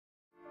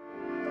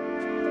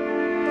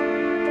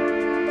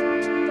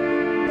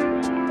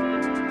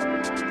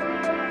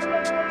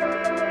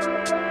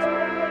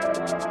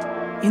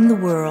In the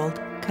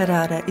world,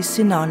 Carrara is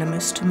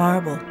synonymous to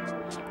marble,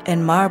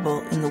 and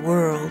marble in the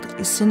world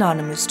is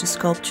synonymous to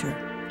sculpture,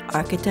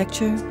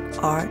 architecture,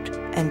 art,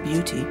 and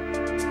beauty.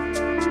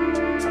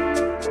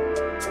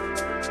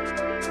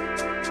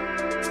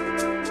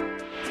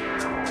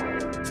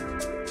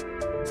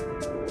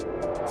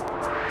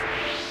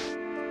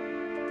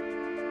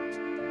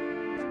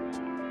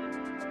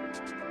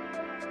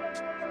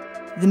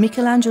 The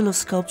Michelangelo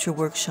Sculpture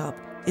Workshop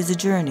is a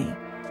journey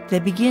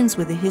that begins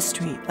with the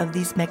history of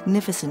these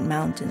magnificent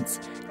mountains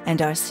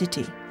and our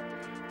city,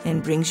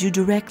 and brings you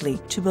directly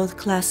to both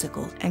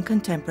classical and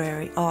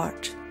contemporary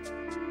art.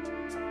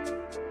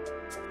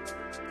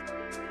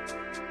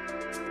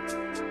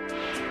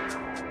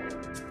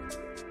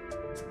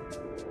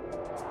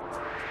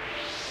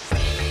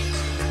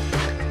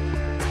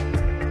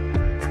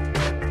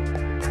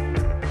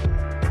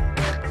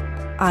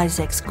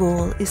 ISAC's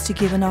goal is to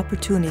give an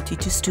opportunity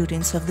to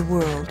students of the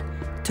world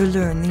to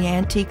learn the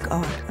antique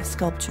art of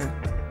sculpture.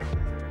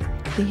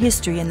 The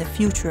history and the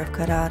future of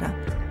Carrara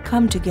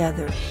come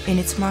together in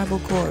its marble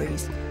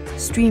quarries,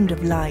 streamed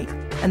of light,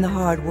 and the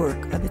hard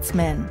work of its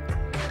men.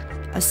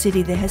 A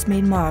city that has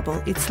made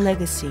marble its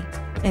legacy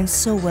and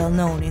so well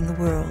known in the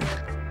world.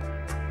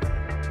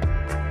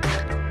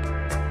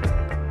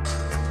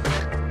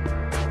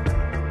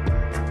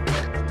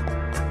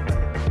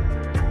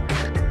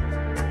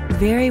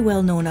 Very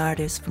well-known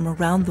artists from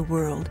around the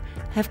world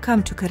have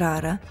come to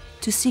Carrara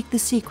to seek the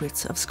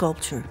secrets of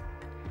sculpture.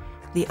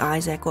 The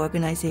ISAC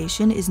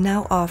organization is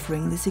now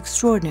offering this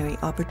extraordinary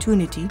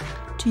opportunity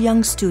to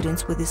young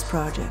students with this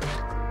project.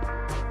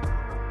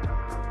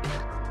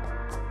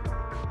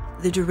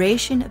 The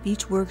duration of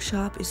each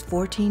workshop is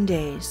 14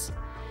 days.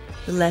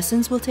 The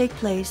lessons will take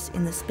place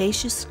in the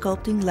spacious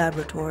sculpting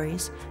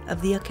laboratories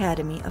of the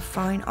Academy of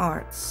Fine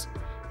Arts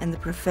and the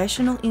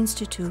Professional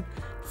Institute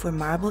for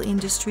Marble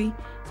Industry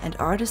and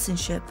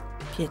Artisanship,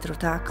 Pietro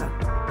Tacca.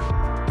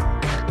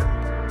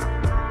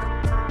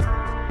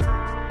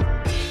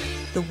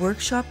 The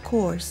workshop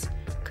course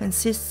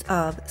consists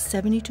of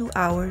 72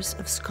 hours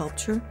of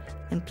sculpture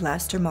and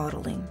plaster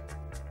modeling.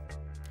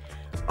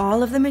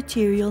 All of the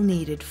material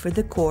needed for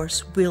the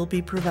course will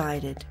be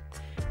provided.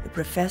 The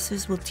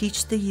professors will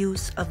teach the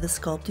use of the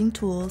sculpting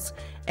tools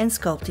and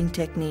sculpting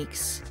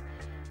techniques.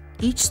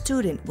 Each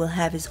student will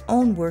have his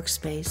own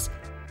workspace,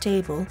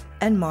 table,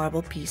 and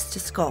marble piece to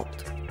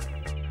sculpt.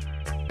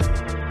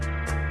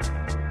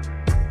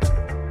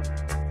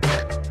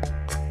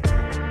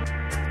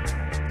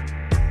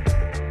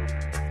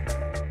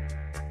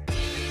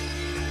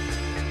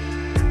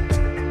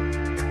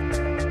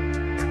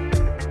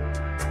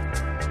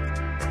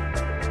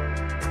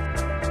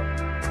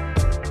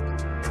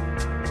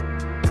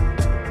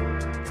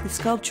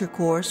 The sculpture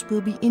course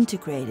will be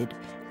integrated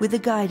with a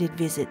guided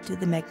visit to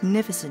the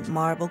magnificent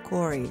marble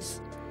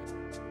quarries.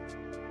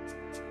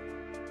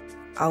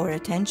 Our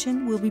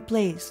attention will be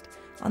placed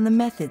on the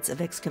methods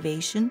of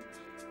excavation,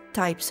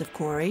 types of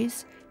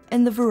quarries,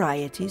 and the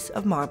varieties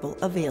of marble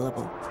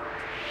available.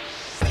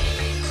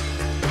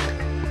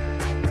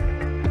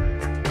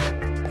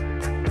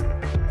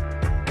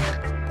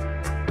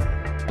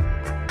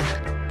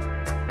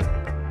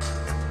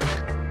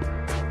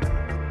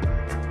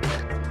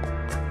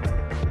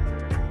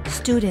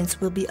 Students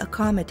will be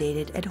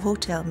accommodated at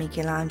Hotel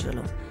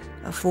Michelangelo,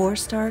 a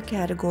 4-star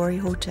category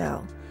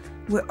hotel,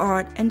 where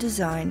art and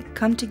design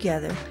come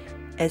together,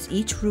 as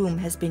each room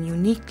has been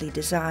uniquely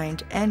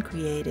designed and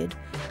created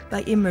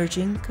by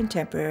emerging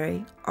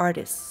contemporary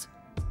artists.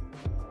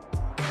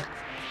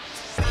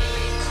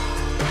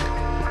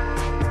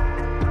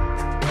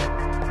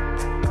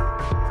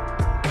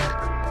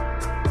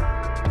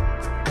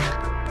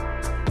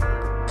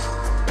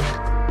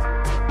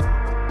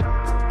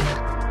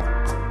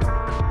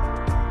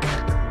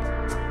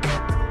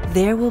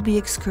 There will be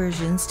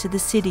excursions to the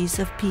cities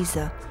of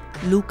Pisa,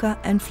 Lucca,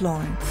 and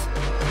Florence,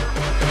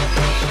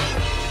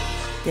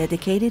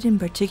 dedicated in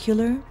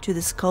particular to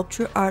the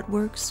sculpture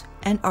artworks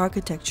and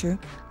architecture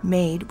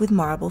made with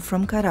marble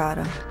from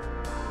Carrara.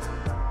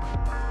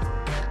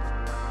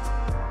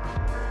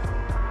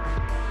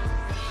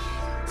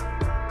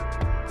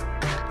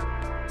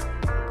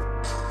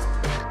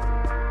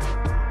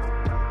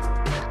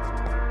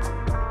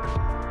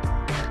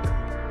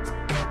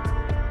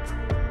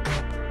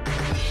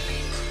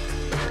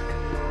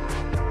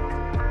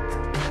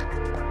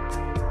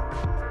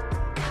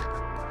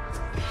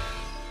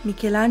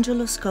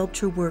 Michelangelo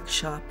Sculpture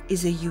Workshop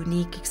is a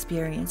unique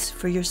experience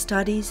for your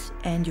studies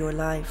and your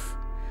life.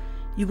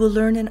 You will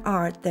learn an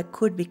art that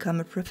could become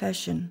a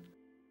profession.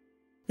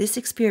 This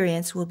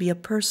experience will be a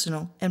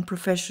personal and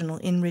professional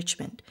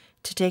enrichment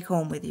to take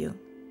home with you.